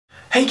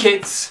Hey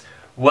kids!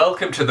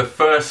 Welcome to the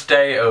first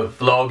day of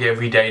Vlog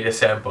Everyday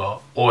December,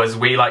 or as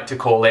we like to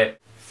call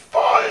it,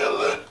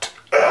 Violent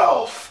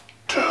Elf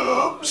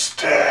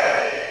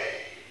Doomsday.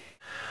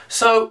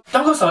 So,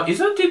 Nanga-san,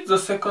 isn't it the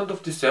 2nd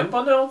of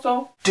December now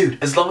though?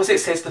 Dude, as long as it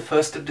says the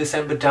 1st of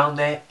December down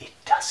there, it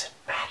doesn't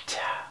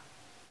matter.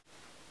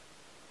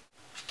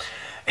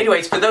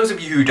 Anyways, for those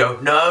of you who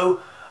don't know,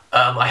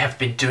 I have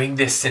been doing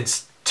this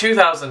since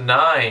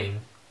 2009.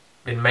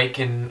 Been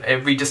making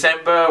every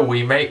December,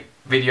 we make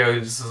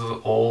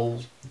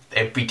videos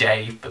every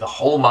day for the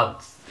whole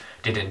month.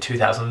 Did it in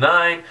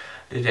 2009,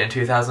 did it in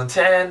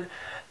 2010,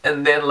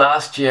 and then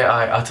last year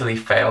I utterly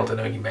failed and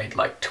only made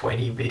like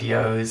 20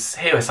 videos.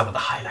 Here are some of the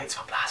highlights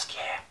from last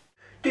year.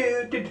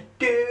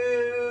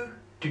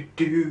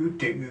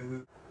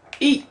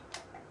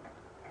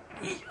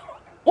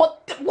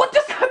 What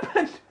just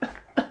happened?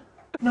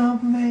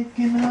 Not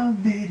making a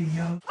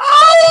video.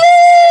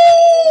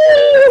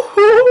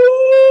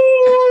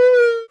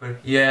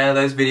 Yeah,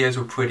 those videos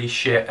were pretty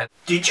shit.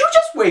 Did you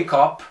just wake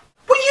up?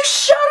 Will you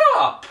shut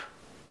up?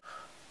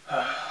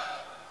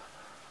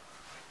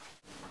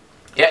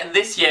 Yeah, and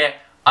this year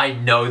I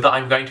know that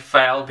I'm going to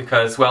fail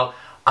because, well,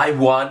 I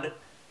won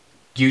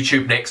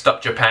YouTube Next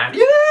Up Japan.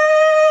 Yeah!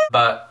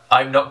 But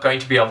I'm not going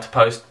to be able to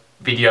post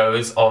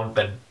videos on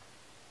the,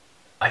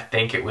 I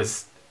think it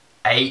was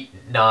 8,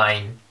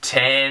 9,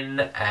 10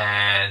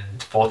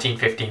 and 14,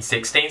 15,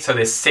 16. So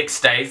there's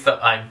 6 days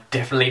that I'm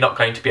definitely not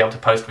going to be able to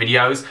post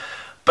videos.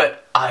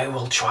 But I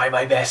will try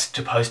my best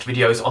to post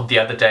videos on the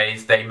other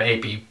days. They may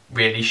be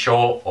really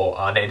short or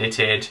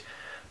unedited,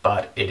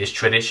 but it is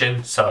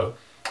tradition, so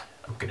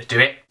I'm gonna do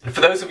it. And for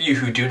those of you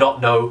who do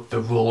not know the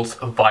rules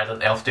of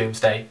Violent Elf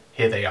Doomsday,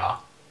 here they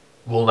are.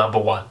 Rule number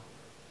 1,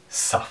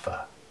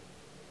 suffer.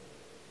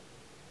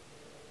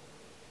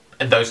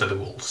 And those are the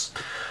rules.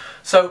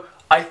 So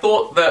I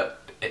thought that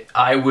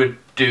I would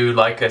do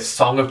like a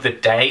song of the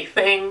day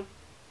thing.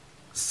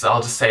 So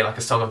I'll just say like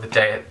a song of the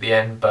day at the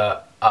end,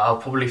 but I'll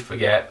probably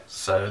forget,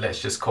 so let's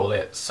just call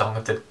it Song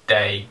of the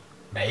Day,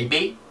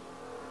 maybe?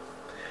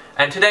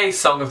 And today's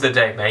Song of the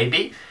Day,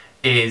 maybe,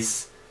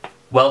 is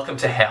Welcome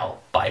to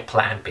Hell by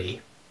Plan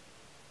B.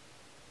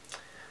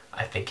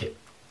 I think it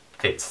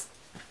fits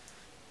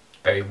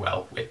very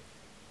well with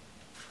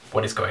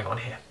what is going on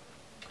here.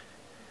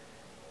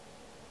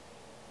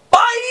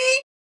 Bye!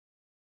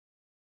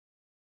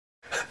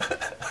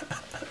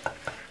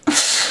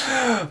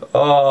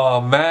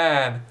 Oh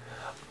man.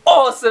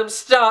 Awesome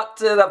start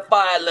to the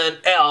Violent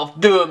Elf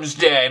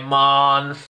Doomsday, man!